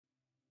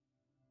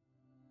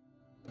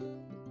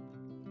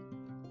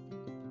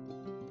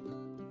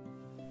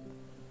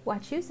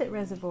Wachusett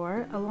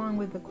Reservoir, along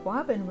with the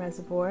Quabbin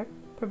Reservoir,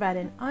 provide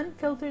an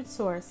unfiltered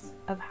source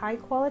of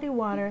high-quality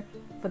water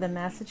for the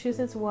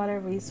Massachusetts Water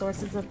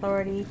Resources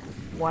Authority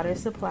water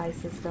supply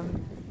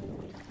system.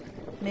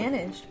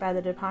 Managed by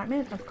the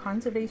Department of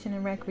Conservation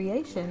and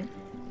Recreation,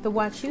 the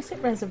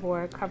Wachusett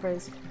Reservoir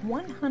covers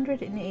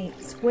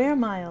 108 square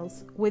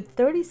miles with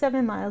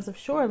 37 miles of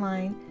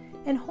shoreline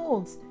and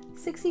holds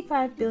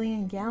 65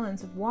 billion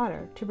gallons of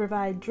water to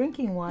provide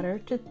drinking water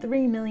to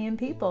 3 million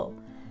people.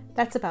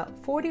 That's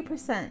about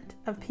 40%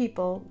 of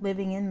people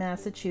living in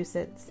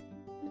Massachusetts.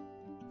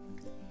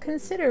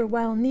 Consider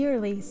while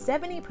nearly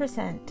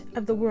 70%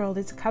 of the world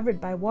is covered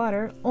by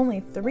water,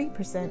 only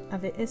 3%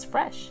 of it is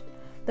fresh.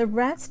 The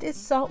rest is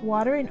salt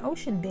water and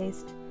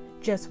ocean-based.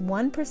 Just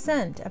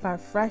 1% of our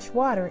fresh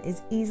water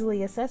is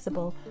easily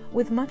accessible,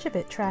 with much of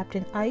it trapped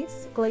in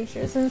ice,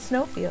 glaciers, and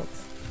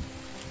snowfields.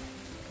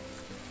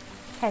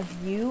 Have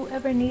you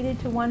ever needed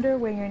to wonder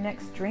where your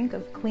next drink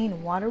of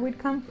clean water would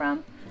come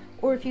from?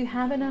 Or if you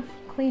have enough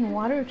clean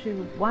water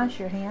to wash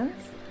your hands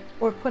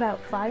or put out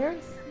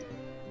fires?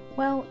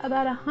 Well,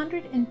 about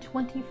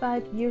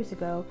 125 years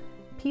ago,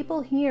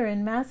 people here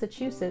in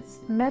Massachusetts,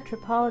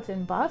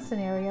 metropolitan Boston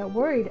area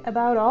worried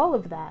about all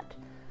of that.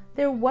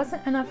 There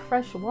wasn't enough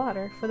fresh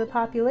water for the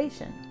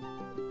population.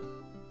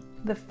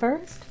 The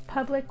first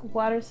public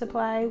water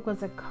supply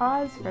was a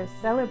cause for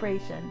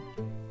celebration.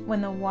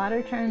 When the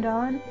water turned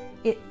on,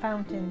 it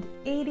fountained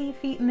 80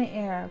 feet in the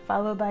air,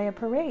 followed by a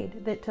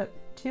parade that took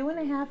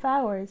 2.5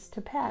 hours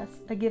to pass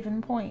a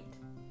given point.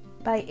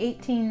 By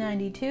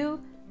 1892,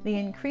 the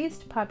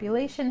increased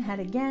population had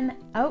again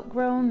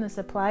outgrown the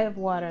supply of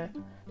water.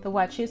 The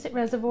Wachusett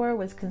Reservoir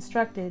was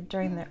constructed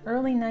during the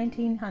early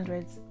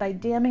 1900s by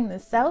damming the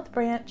south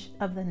branch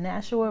of the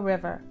Nashua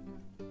River.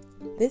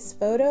 This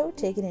photo,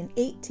 taken in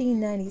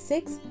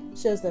 1896,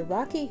 shows the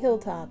rocky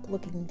hilltop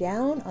looking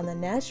down on the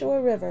Nashua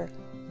River,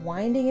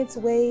 winding its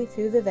way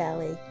through the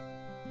valley.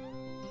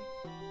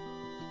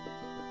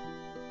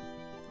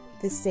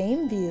 The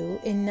same view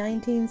in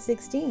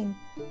 1916,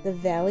 the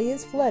valley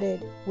is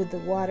flooded with the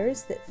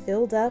waters that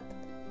filled up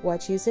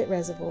Wachusett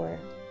Reservoir.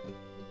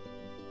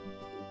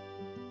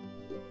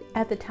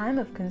 At the time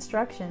of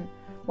construction,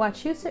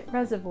 Wachusett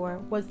Reservoir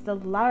was the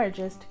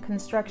largest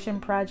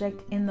construction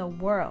project in the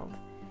world.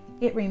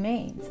 It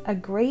remains a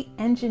great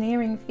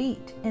engineering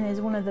feat and is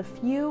one of the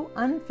few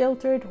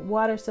unfiltered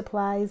water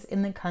supplies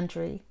in the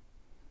country.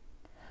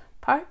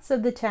 Parts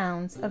of the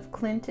towns of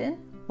Clinton,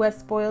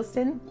 West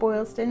Boylston,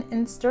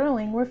 and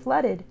Sterling were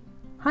flooded.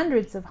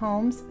 Hundreds of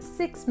homes,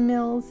 6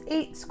 mills,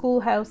 8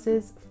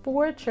 schoolhouses,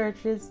 4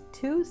 churches,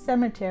 2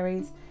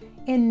 cemeteries,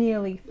 and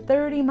nearly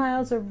 30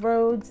 miles of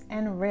roads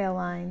and rail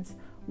lines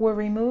were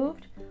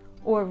removed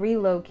or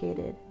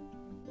relocated.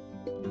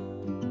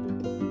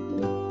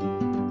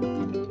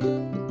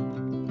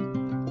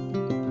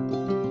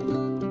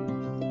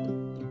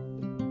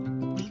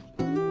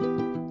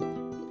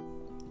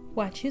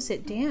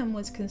 Wachusett Dam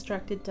was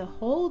constructed to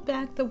hold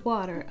back the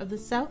water of the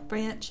south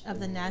branch of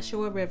the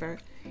Nashua River.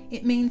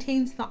 It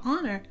maintains the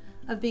honor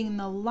of being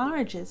the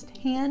largest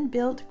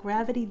hand-built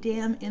gravity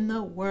dam in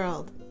the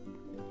world.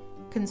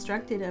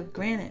 Constructed of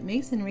granite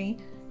masonry,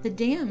 the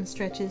dam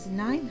stretches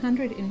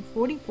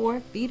 944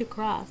 feet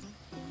across.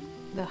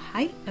 The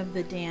height of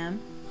the dam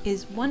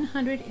is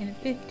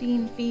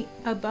 115 feet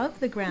above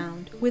the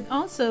ground, with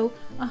also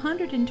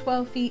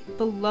 112 feet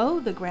below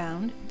the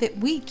ground that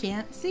we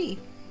can't see.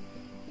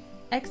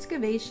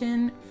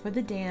 Excavation for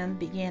the dam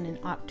began in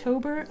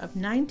October of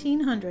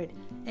 1900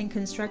 and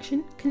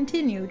construction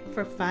continued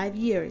for 5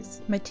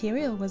 years.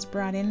 Material was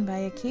brought in by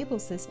a cable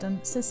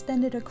system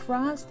suspended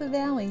across the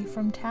valley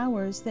from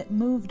towers that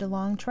moved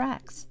along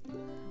tracks.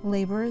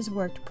 Laborers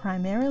worked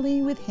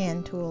primarily with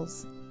hand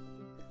tools.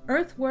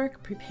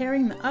 Earthwork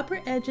preparing the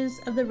upper edges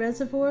of the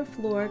reservoir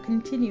floor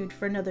continued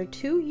for another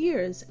 2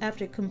 years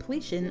after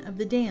completion of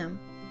the dam.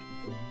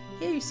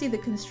 Here you see the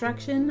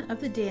construction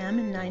of the dam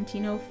in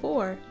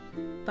 1904.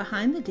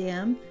 Behind the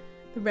dam,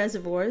 the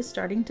reservoir is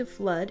starting to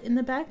flood in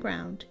the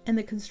background, and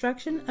the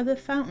construction of the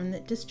fountain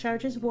that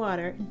discharges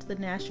water into the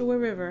Nashua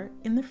River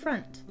in the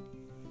front.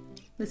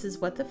 This is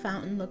what the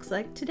fountain looks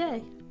like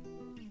today.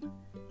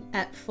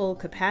 At full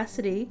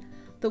capacity,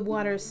 the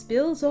water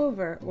spills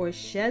over or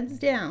sheds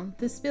down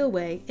the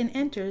spillway and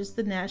enters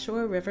the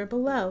Nashua River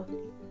below.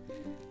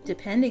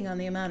 Depending on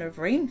the amount of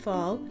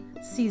rainfall,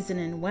 season,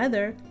 and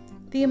weather,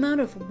 the amount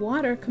of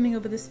water coming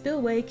over the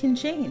spillway can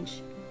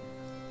change.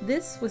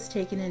 This was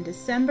taken in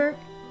December,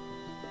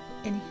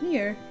 and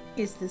here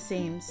is the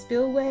same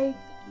spillway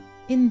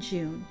in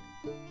June.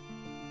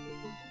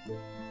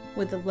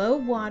 With the low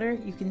water,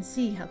 you can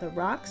see how the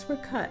rocks were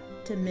cut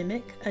to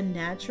mimic a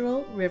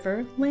natural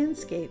river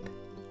landscape.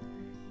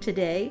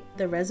 Today,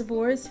 the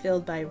reservoir is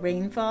filled by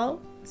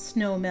rainfall,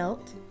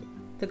 snowmelt,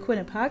 the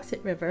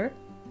Quinnipoxet River,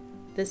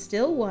 the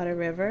Stillwater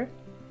River,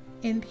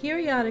 and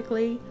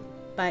periodically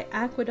by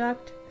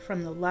aqueduct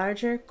from the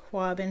larger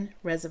Quabbin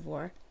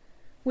Reservoir,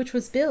 which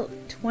was built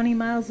 20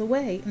 miles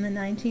away in the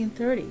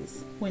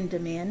 1930s when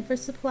demand for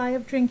supply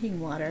of drinking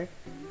water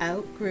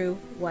outgrew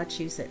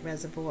Wachusett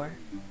Reservoir.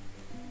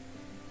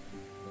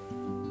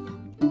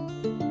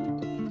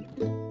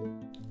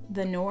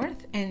 The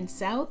north and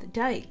south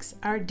dikes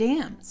are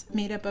dams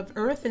made up of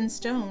earth and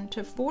stone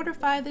to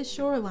fortify the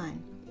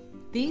shoreline.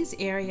 These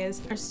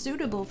areas are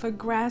suitable for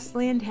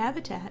grassland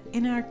habitat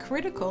and are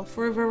critical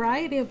for a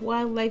variety of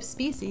wildlife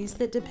species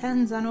that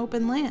depends on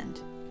open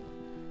land.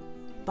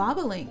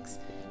 Bobolinks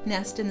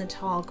nest in the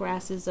tall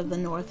grasses of the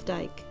North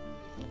Dike.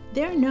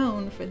 They're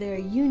known for their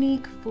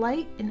unique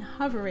flight and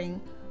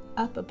hovering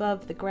up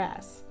above the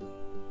grass.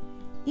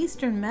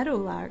 Eastern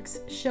meadowlarks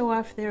show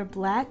off their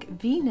black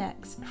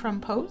V-necks from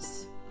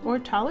posts or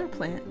taller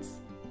plants.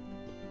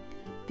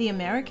 The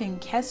American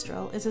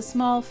kestrel is a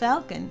small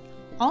falcon,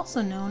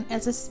 also known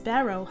as a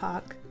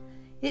sparrowhawk.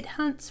 It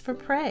hunts for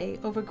prey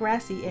over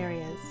grassy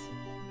areas.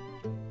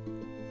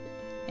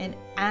 An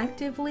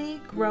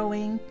actively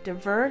growing,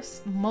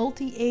 diverse,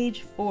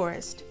 multi-age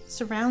forest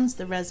surrounds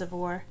the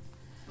reservoir.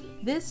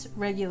 This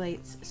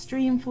regulates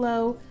stream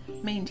flow,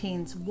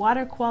 maintains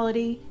water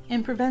quality,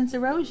 and prevents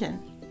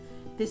erosion.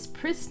 This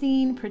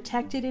pristine,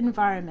 protected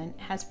environment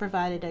has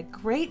provided a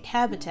great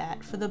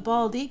habitat for the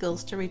bald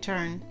eagles to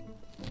return.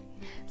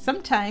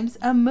 Sometimes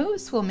a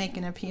moose will make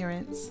an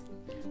appearance.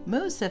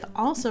 Moose have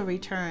also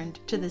returned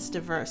to this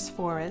diverse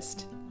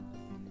forest.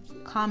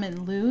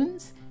 Common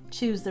loons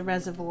choose the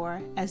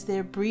reservoir as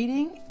their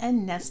breeding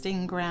and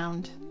nesting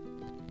ground.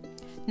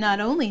 Not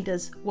only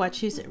does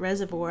Wachusett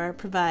Reservoir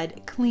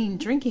provide clean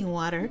drinking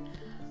water,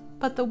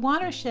 but the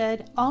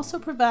watershed also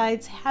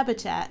provides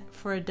habitat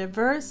for a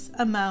diverse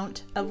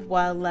amount of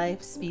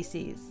wildlife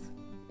species.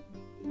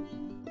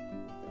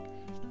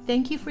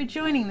 Thank you for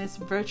joining this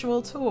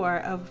virtual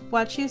tour of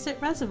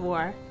Wachusett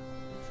Reservoir.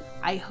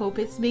 I hope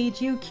it's made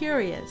you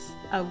curious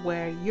of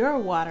where your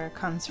water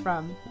comes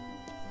from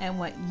and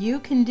what you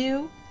can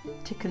do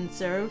to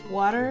conserve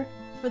water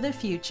for the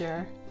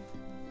future.